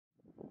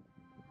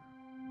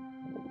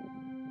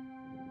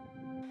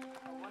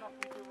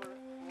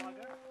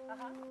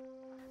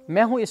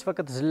मैं हूं इस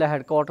वक्त ज़िला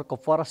हेडक्वार्टर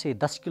कुपवारा से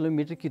 10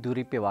 किलोमीटर की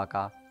दूरी पे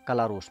वाक़ा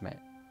कलारोस में।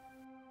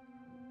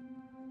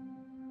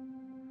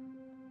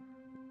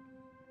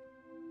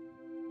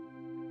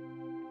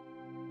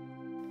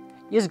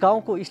 इस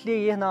गांव को इसलिए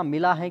यह नाम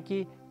मिला है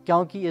कि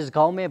क्योंकि इस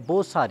गांव में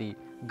बहुत सारी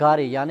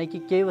गारें यानी कि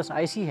केव्स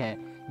ऐसी हैं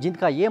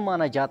जिनका ये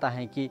माना जाता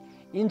है कि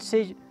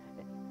इनसे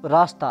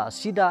रास्ता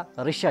सीधा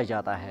रशिया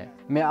जाता है।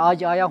 मैं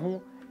आज आया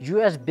हूँ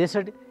यूएस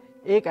बेस्ड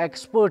एक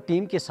एक्सपर्ट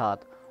टीम के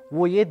साथ।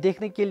 वो ये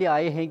देखने के लिए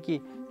आए हैं कि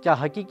क्या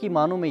हकीकी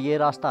मानों में ये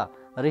रास्ता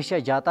रशिया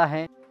जाता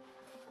है।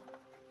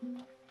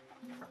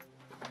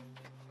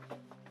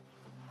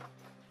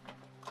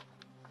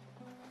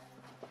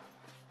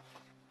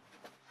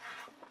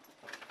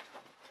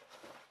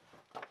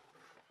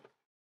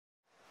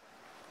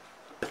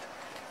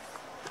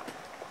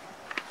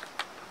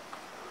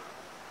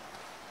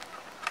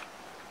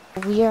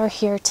 We are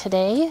here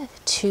today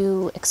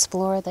to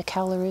explore the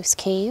Kalaroos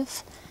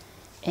cave,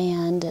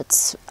 and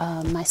it's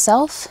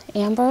myself,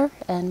 Amber,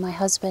 and my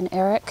husband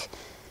Eric.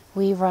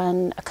 We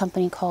run a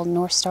company called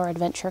North Star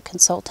Adventure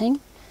Consulting,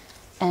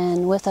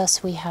 and with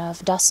us we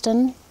have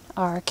Dustin,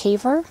 our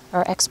caver,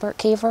 our expert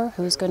caver,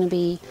 who's going to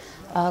be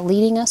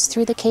leading us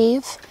through the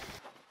cave.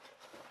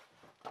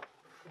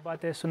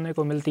 बातें सुनने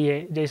को मिलती है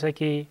जैसा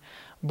कि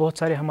बहुत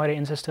सारे हमारे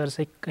एंसेस्टर्स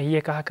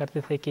ये कहा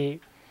करते थे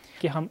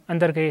कि हम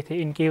अंदर गए थे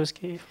इन केव्स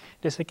के।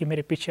 जैसे कि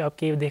मेरे पीछे आप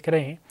केव देख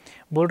रहे हैं,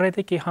 बोल रहे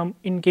थे कि हम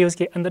इन केव्स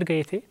के अंदर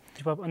गए थे।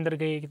 जब आप अंदर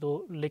गए तो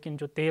लेकिन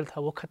जो तेल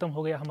था वो ख़त्म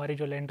हो गया हमारे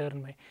जो लैंडर्न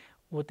में,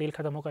 वो तेल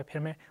ख़त्म हो गया,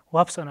 फिर हमें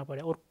वापस आना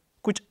पड़ा। और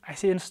कुछ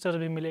ऐसे एंसेस्टर्स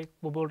भी मिले,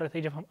 वो बोल रहे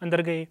थे जब हम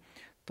अंदर गए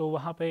तो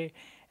वहाँ पे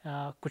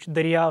कुछ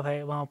दरियाव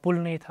है, वहाँ पुल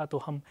नहीं था,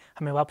 तो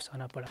हमें वापस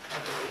आना पड़ा।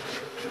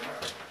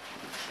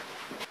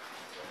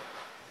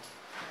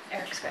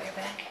 Eric's got your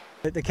back.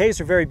 The caves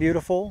are very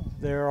beautiful.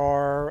 There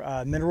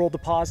are mineral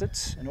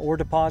deposits and ore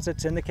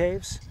deposits in the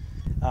caves.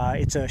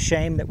 It's a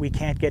shame that we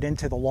can't get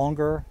into the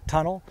longer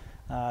tunnel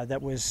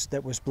that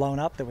was blown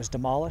up, that was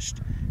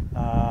demolished,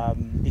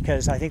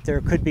 because I think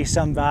there could be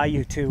some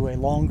value to a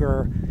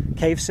longer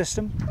cave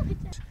system.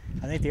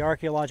 I think the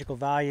archaeological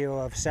value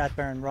of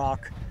Satburn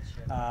Rock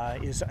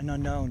is an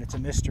unknown, it's a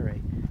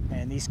mystery.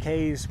 And these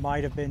caves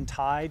might have been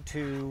tied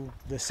to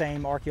the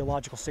same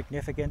archaeological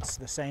significance,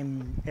 the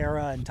same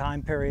era and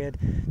time period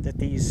that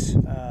these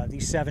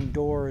 7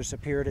 doors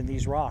appeared in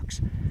these rocks.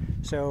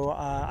 So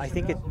I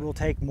think it will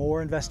take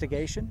more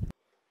investigation.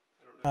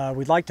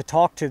 We'd like to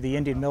talk to the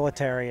Indian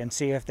military and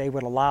see if they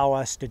would allow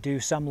us to do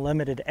some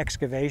limited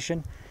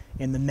excavation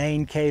in the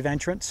main cave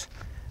entrance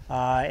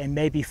and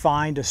maybe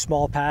find a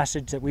small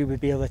passage that we would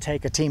be able to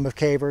take a team of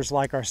cavers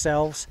like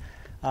ourselves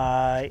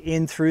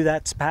in through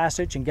that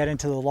passage and get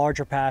into the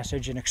larger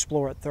passage and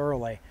explore it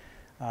thoroughly,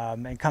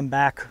 and come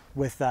back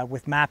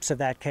with maps of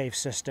that cave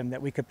system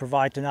that we could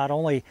provide to not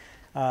only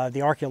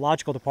the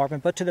archaeological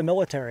department but to the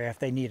military if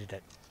they needed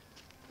it.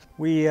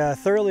 We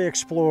thoroughly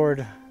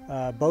explored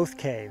both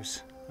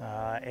caves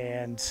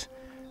and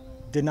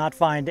did not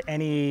find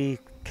any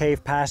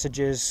cave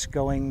passages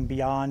going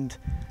beyond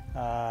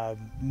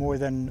more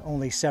than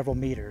only several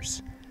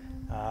meters.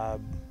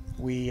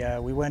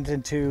 We went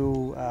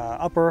into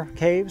upper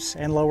caves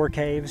and lower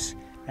caves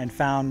and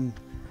found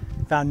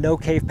no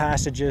cave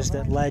passages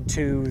that led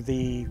to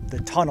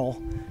the tunnel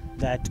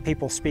that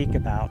people speak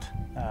about,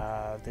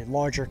 the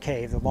larger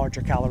cave, the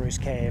larger Kalaroos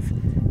cave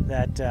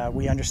that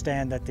we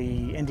understand that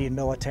the Indian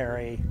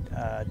military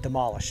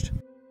demolished.